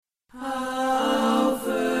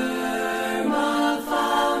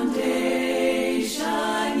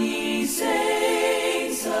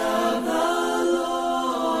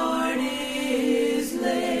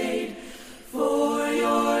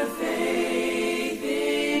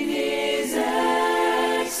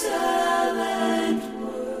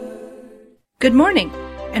Good morning,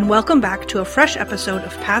 and welcome back to a fresh episode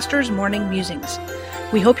of Pastor's Morning Musings.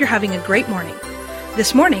 We hope you're having a great morning.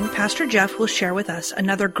 This morning, Pastor Jeff will share with us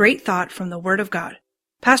another great thought from the Word of God.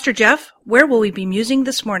 Pastor Jeff, where will we be musing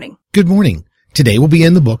this morning? Good morning. Today we'll be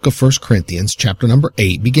in the book of 1 Corinthians, chapter number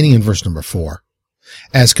 8, beginning in verse number 4.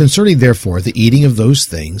 As concerning therefore the eating of those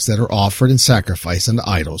things that are offered in sacrifice unto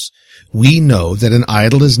idols, we know that an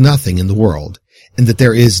idol is nothing in the world, and that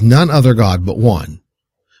there is none other God but one.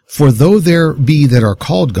 For though there be that are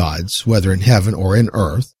called gods, whether in heaven or in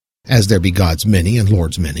earth, as there be gods many and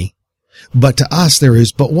lords many, but to us there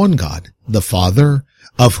is but one God, the Father,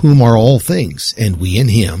 of whom are all things, and we in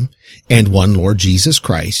him, and one Lord Jesus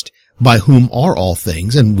Christ, by whom are all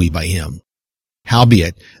things, and we by him.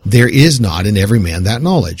 Howbeit, there is not in every man that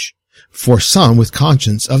knowledge. For some with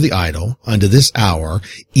conscience of the idol, unto this hour,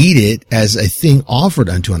 eat it as a thing offered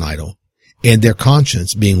unto an idol, and their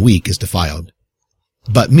conscience being weak is defiled.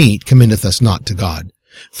 But meat commendeth us not to God.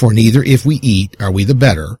 For neither if we eat are we the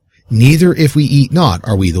better, neither if we eat not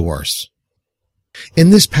are we the worse. In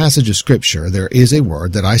this passage of Scripture there is a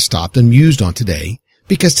word that I stopped and mused on today,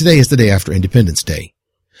 because today is the day after Independence Day.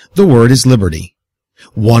 The word is liberty.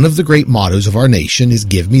 One of the great mottos of our nation is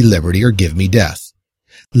give me liberty or give me death.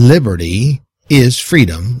 Liberty is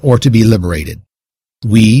freedom or to be liberated.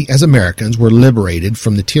 We, as Americans, were liberated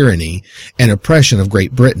from the tyranny and oppression of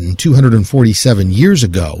Great Britain 247 years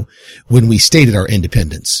ago when we stated our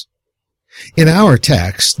independence. In our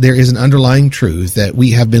text, there is an underlying truth that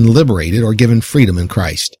we have been liberated or given freedom in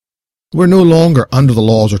Christ. We're no longer under the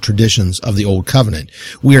laws or traditions of the Old Covenant.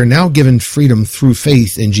 We are now given freedom through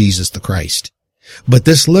faith in Jesus the Christ. But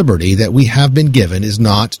this liberty that we have been given is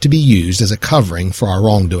not to be used as a covering for our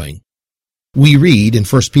wrongdoing. We read in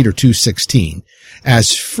 1 Peter 2:16,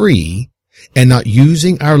 as free, and not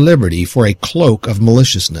using our liberty for a cloak of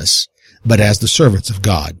maliciousness, but as the servants of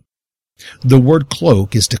God. The word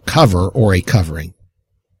cloak is to cover or a covering.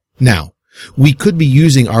 Now, we could be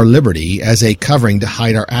using our liberty as a covering to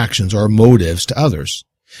hide our actions or motives to others.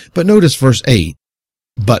 But notice verse 8,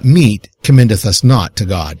 but meat commendeth us not to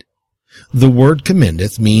God. The word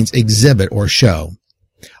commendeth means exhibit or show.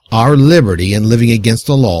 Our liberty in living against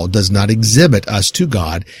the law does not exhibit us to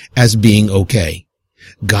God as being okay.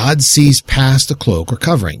 God sees past the cloak or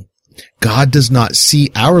covering. God does not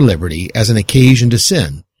see our liberty as an occasion to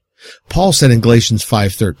sin. Paul said in Galatians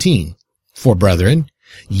 5:13, for brethren,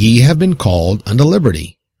 ye have been called unto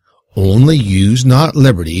liberty. Only use not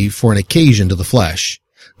liberty for an occasion to the flesh,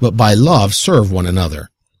 but by love serve one another.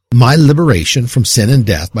 My liberation from sin and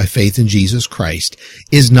death by faith in Jesus Christ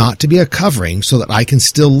is not to be a covering so that I can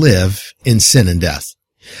still live in sin and death.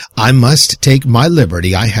 I must take my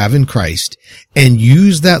liberty I have in Christ and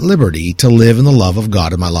use that liberty to live in the love of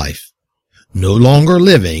God in my life. No longer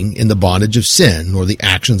living in the bondage of sin or the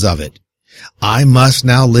actions of it. I must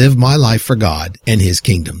now live my life for God and His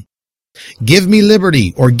kingdom. Give me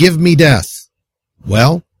liberty or give me death.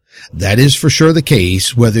 Well, that is for sure the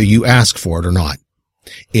case whether you ask for it or not.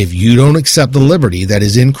 If you don't accept the liberty that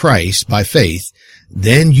is in Christ by faith,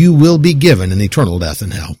 then you will be given an eternal death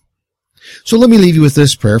in hell. So let me leave you with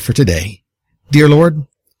this prayer for today. Dear Lord,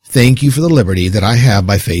 thank you for the liberty that I have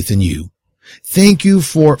by faith in you. Thank you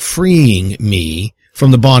for freeing me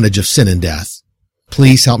from the bondage of sin and death.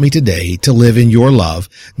 Please help me today to live in your love,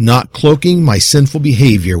 not cloaking my sinful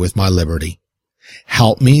behavior with my liberty.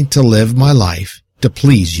 Help me to live my life to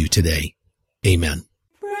please you today. Amen.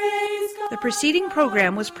 The preceding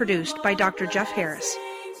program was produced by Dr. Jeff Harris,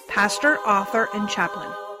 pastor, author, and chaplain.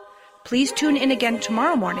 Please tune in again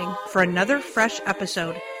tomorrow morning for another fresh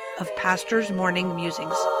episode of Pastor's Morning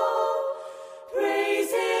Musings.